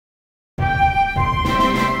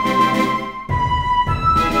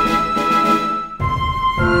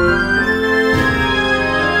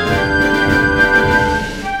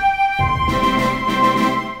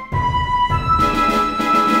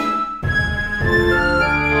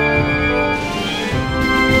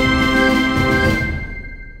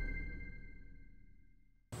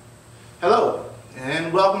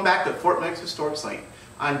welcome back to Fort Meigs Historic Site.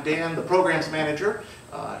 I'm Dan, the Programs Manager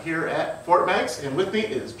here at Fort Meigs, and with me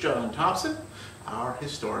is John Thompson, our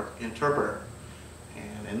Historic Interpreter.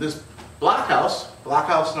 And in this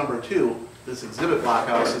blockhouse number 2, this exhibit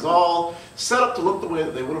blockhouse is all set up to look the way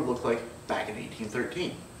that they would have looked like back in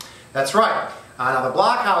 1813. That's right. Now the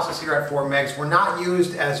blockhouses here at Fort Meigs were not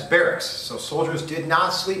used as barracks, so soldiers did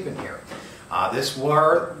not sleep in here.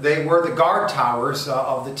 They were the guard towers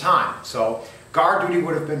of the time. So guard duty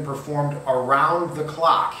would have been performed around the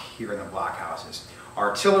clock here in the blockhouses.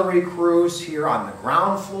 Artillery crews here on the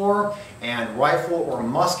ground floor and rifle or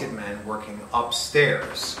musket men working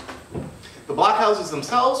upstairs. The blockhouses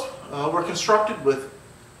themselves were constructed with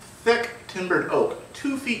thick timbered oak,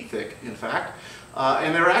 2 feet thick in fact,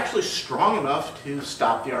 and they were actually strong enough to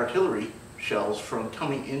stop the artillery shells from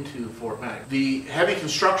coming into Fort Meigs. The heavy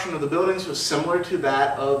construction of the buildings was similar to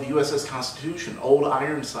that of the USS Constitution, Old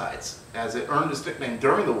Ironsides. As it earned its nickname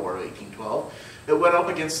during the War of 1812, it went up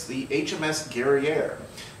against the HMS Guerriere,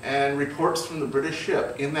 and reports from the British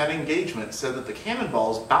ship in that engagement said that the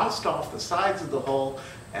cannonballs bounced off the sides of the hull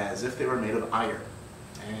as if they were made of iron,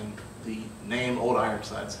 and the name Old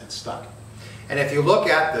Ironsides had stuck. And if you look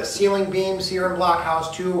at the ceiling beams here in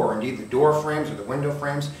Blockhouse 2, or indeed the door frames or the window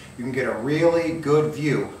frames, you can get a really good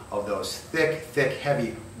view of those thick,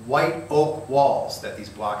 heavy white oak walls that these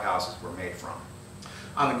blockhouses were made from.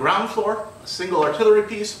 On the ground floor, a single artillery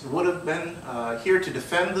piece would have been here to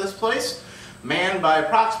defend this place, manned by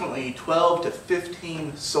approximately 12 to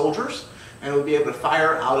 15 soldiers, and it would be able to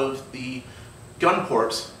fire out of the gun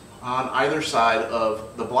ports on either side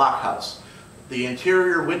of the blockhouse. The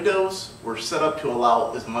interior windows were set up to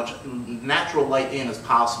allow as much natural light in as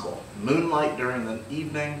possible. Moonlight during the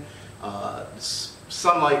evening,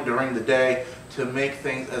 sunlight during the day, to make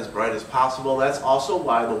things as bright as possible. That's also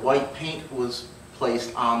why the white paint was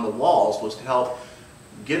placed on the walls, was to help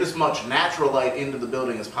get as much natural light into the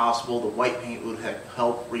building as possible. The white paint would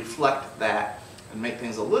help reflect that and make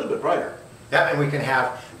things a little bit brighter. Yeah, and we can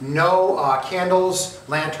have no candles,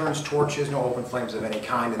 lanterns, torches, no open flames of any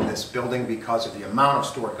kind in this building because of the amount of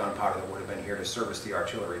stored gunpowder that would have been here to service the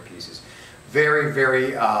artillery pieces. Very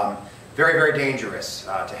dangerous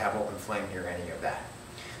to have open flame near any of that.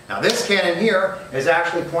 Now this cannon here is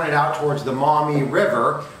actually pointed out towards the Maumee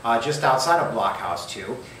River just outside of Blockhouse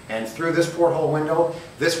 2, and through this porthole window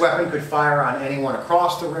this weapon could fire on anyone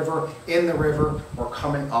across the river, in the river, or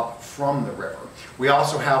coming up from the river. We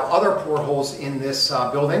also have other portholes in this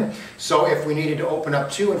building, so if we needed to open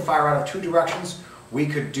up 2 and fire out of 2 directions, we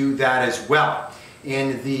could do that as well.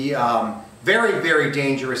 In the very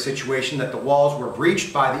dangerous situation that the walls were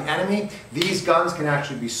breached by the enemy, these guns can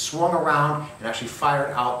actually be swung around and actually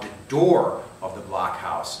fired out the door of the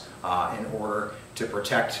blockhouse in order to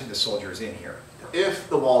protect the soldiers in here. If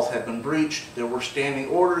the walls had been breached, there were standing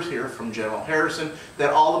orders here from General Harrison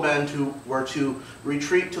that all the men were to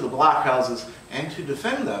retreat to the blockhouses and to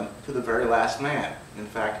defend them to the very last man. In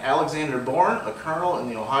fact, Alexander Bourne, a colonel in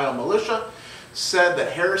the Ohio militia, said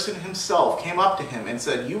that Harrison himself came up to him and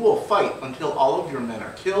said, "You will fight until all of your men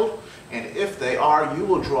are killed, and if they are, you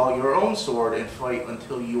will draw your own sword and fight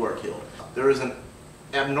until you are killed." There is an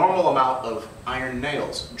abnormal amount of iron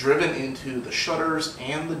nails driven into the shutters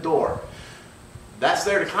and the door. That's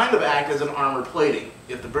there to kind of act as an armor plating.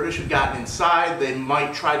 If the British had gotten inside, they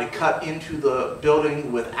might try to cut into the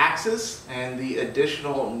building with axes, and the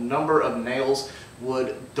additional number of nails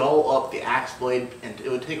would dull up the axe blade, and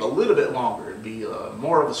it would take a little bit longer. It'd be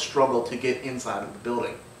more of a struggle to get inside of the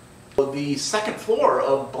building. The second floor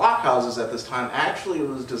of blockhouses at this time actually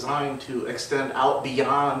was designed to extend out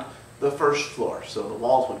beyond the first floor. So the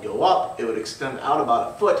walls would go up, it would extend out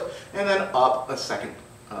about a foot, and then up a second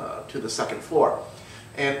to the second floor.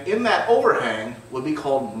 And in that overhang would be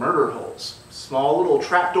called murder holes, small little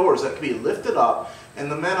trap doors that could be lifted up, and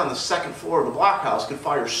the men on the second floor of the blockhouse could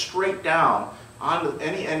fire straight down onto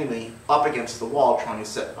any enemy up against the wall trying to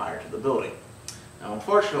set fire to the building. Now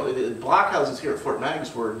unfortunately, the blockhouses here at Fort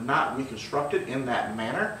Meigs were not reconstructed in that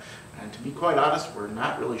manner, and to be quite honest, we're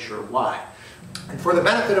not really sure why. And for the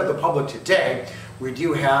benefit of the public today, we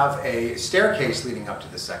do have a staircase leading up to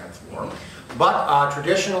the second floor. But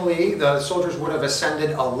traditionally, the soldiers would have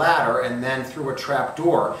ascended a ladder and then through a trap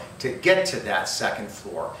door to get to that second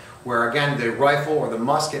floor, where again the rifle or the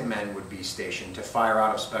musket men would be stationed to fire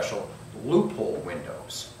out of special loophole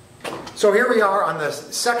windows. So here we are on the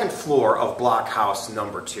second floor of blockhouse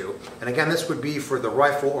number 2, and again this would be for the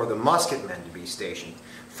rifle or the musket men to be stationed,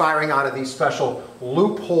 firing out of these special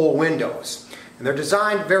loophole windows. And they're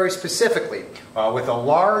designed very specifically with a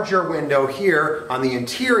larger window here on the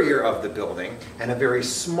interior of the building and a very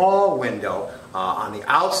small window on the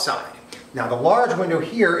outside. Now the large window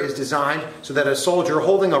here is designed so that a soldier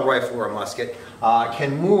holding a rifle or a musket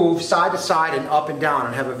can move side to side and up and down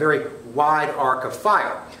and have a very wide arc of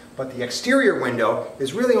fire. But the exterior window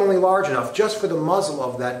is really only large enough just for the muzzle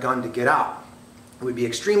of that gun to get out. It would be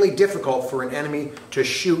extremely difficult for an enemy to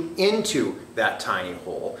shoot into that tiny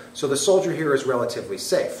hole, so the soldier here is relatively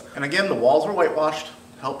safe. And again, the walls were whitewashed,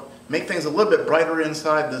 help make things a little bit brighter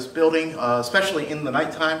inside this building, especially in the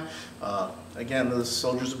nighttime. Again, the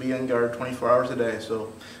soldiers would be on guard 24 hours a day,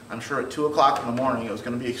 so I'm sure at 2 o'clock in the morning it was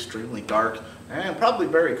going to be extremely dark and probably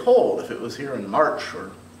very cold if it was here in March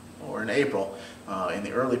or in April, in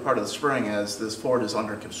the early part of the spring as this fort is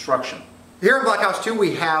under construction. Here in Blockhouse 2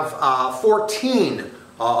 we have 14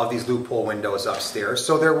 of these loophole windows upstairs,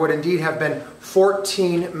 so there would indeed have been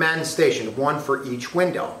 14 men stationed, one for each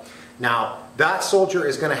window. Now that soldier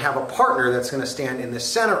is going to have a partner that's going to stand in the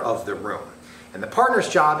center of the room. And the partner's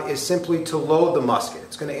job is simply to load the musket.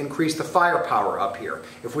 It's going to increase the firepower up here.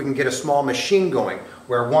 If we can get a small machine going,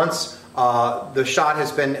 where once the shot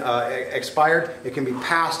has been expired, it can be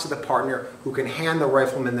passed to the partner who can hand the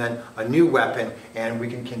rifleman then a new weapon, and we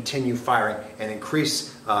can continue firing and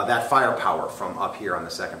increase that firepower from up here on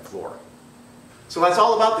the second floor. So that's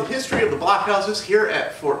all about the history of the blockhouses here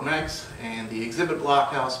at Fort Meigs and the exhibit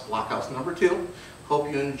blockhouse, blockhouse number 2. Hope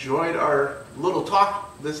you enjoyed our little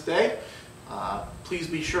talk this day. Please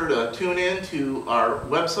be sure to tune in to our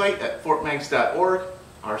website at fortmeigs.org,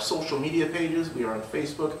 our social media pages. We are on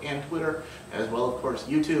Facebook and Twitter, as well, of course,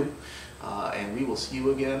 YouTube. And we will see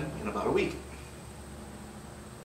you again in about a week.